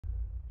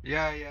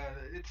Yeah,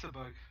 it's a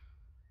bug.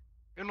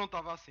 Eu não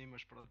estava assim,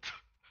 mas pronto.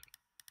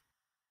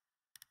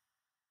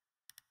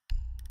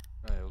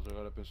 Eles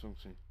agora pensam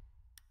que sim.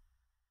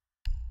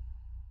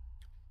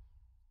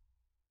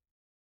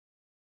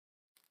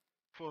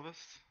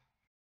 Foda-se.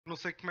 Não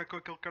sei como é que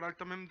aquele caralho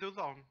também me deu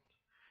down.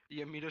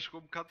 E a mira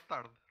chegou um bocado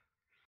tarde.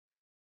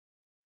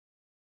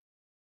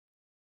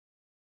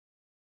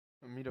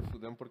 A mira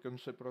fudeu porque eu não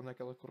sei para onde é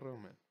que ela correu,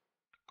 mano.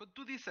 Quando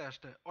tu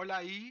disseste, olha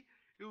aí,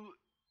 eu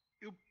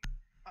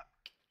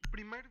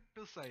primeiro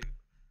pensei,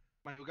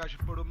 bem, o gajo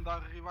parou-me de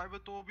dar revive, eu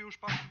estou a ouvir os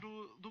passos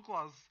do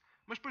Glass.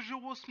 Mas depois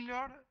eu ouço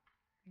melhor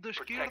da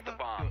esquerda.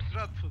 Eu,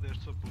 já te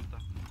fodeste, sua puta.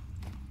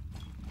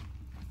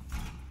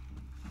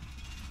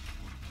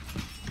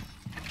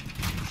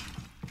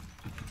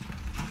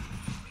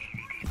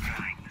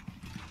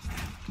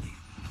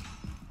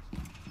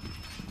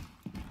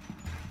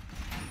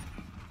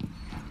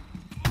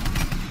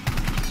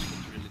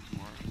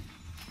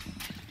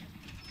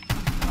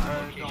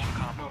 Location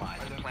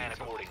compromised. Plan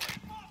accordingly.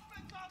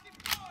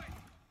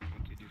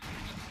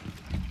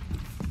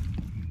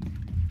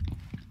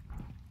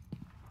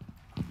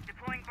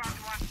 Deploying bomb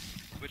to one.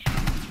 Switch.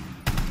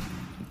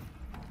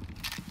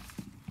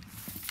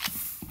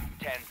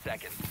 10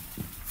 seconds.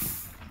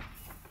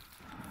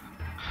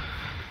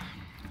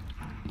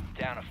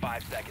 Down to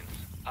 5 seconds.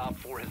 Op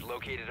 4 has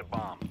located a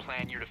bomb.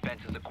 Plan your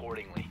defenses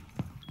accordingly.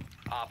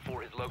 Op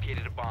 4 has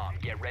located a bomb.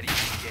 Get ready to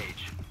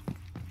engage.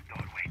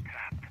 Doorway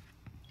trapped.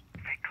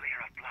 Stay clear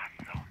of blast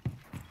zone.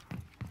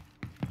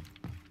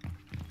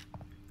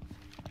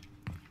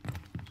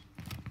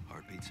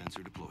 Heartbeat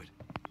sensor deployed.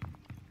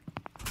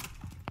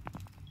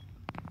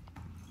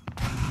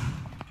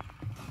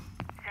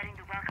 Setting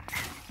the welcome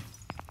mat.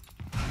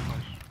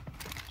 Baixo.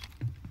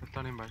 Ele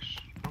está em baixo,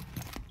 não?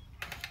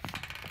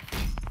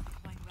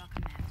 Deploying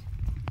welcome mat.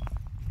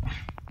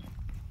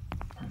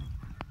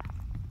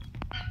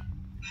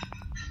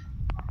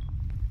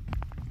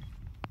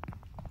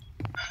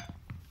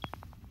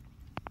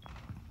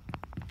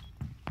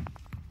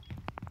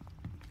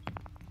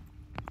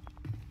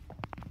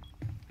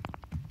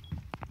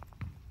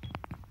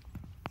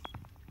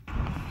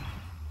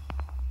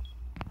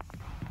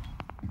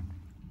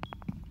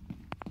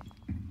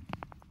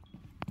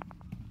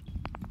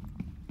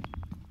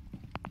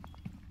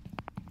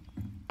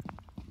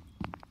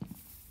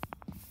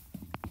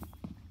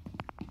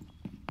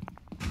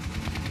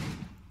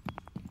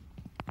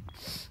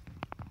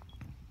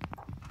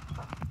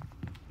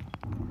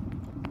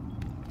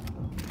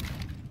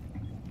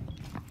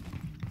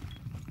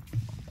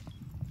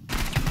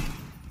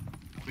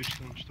 Bichos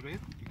estão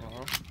destruídos.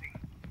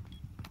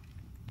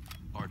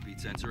 Heartbeat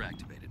sensor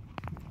activated.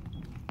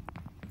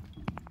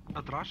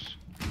 Atrás.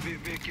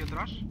 Vê aqui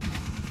atrás.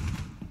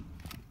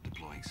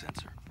 Deploying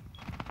sensor.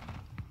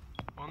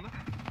 Onde?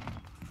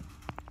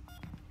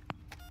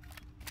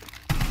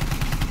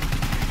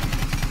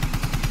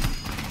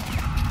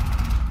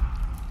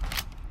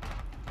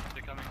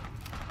 They're coming.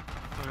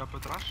 Estou a olhar para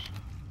trás.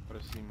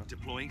 Para cima.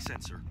 Deploying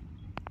sensor.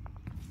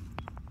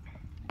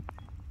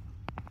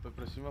 Foi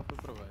para cima ou foi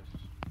para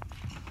baixo?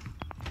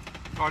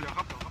 Olha,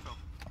 rapel, rapel.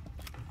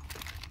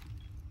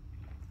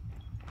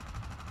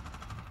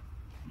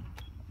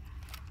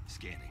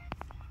 Scanning.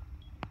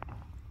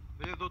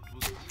 Eu dou-te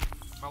boost.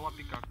 Vai lá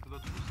picar, eu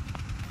dou-te boost.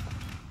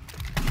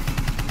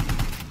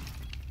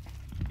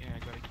 Yeah, I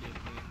gotta kill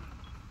it.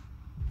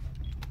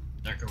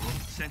 Já acabou.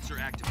 Sensor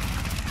activated.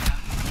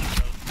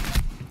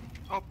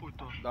 Oh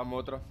puto. Dá-me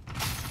outra.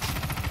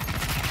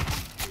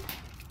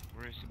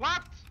 Where is it?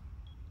 What?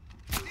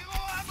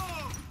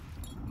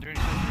 They're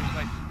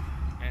inside.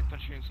 And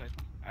touch you inside.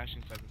 Ash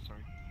inside, I'm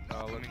sorry.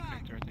 Let Coming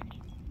connector, I think.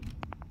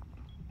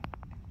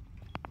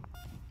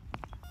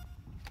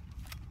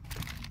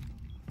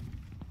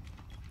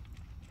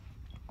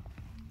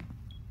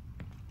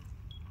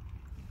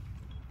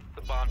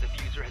 The bomb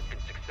diffuser has been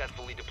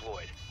successfully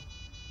deployed.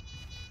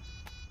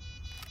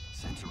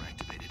 Sensor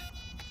activated.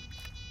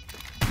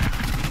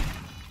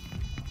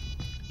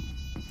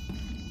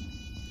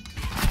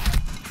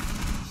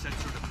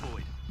 Sensor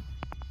deployed.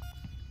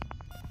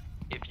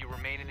 If you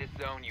remain in this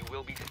zone, you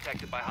will be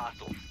detected by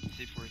hostiles.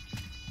 See for it.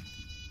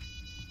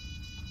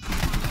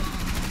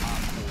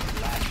 Op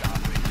 4, last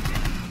operator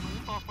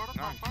standing. Tá fora,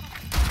 tá Nice. fora.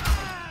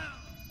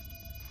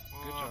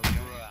 Good Boa. job,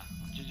 guys.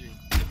 GG.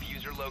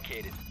 Diffuser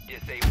located.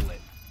 Disable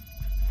it.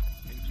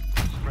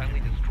 Friendly,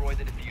 destroy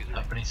the diffuser.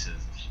 Há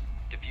princesas.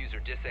 Diffuser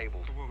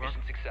disabled. Tô bugado.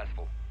 Mission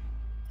successful.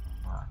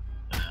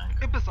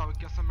 Eu pensava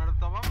que essa merda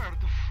estava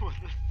aberta,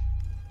 foda-se.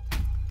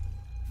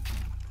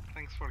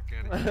 Thanks for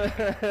caring.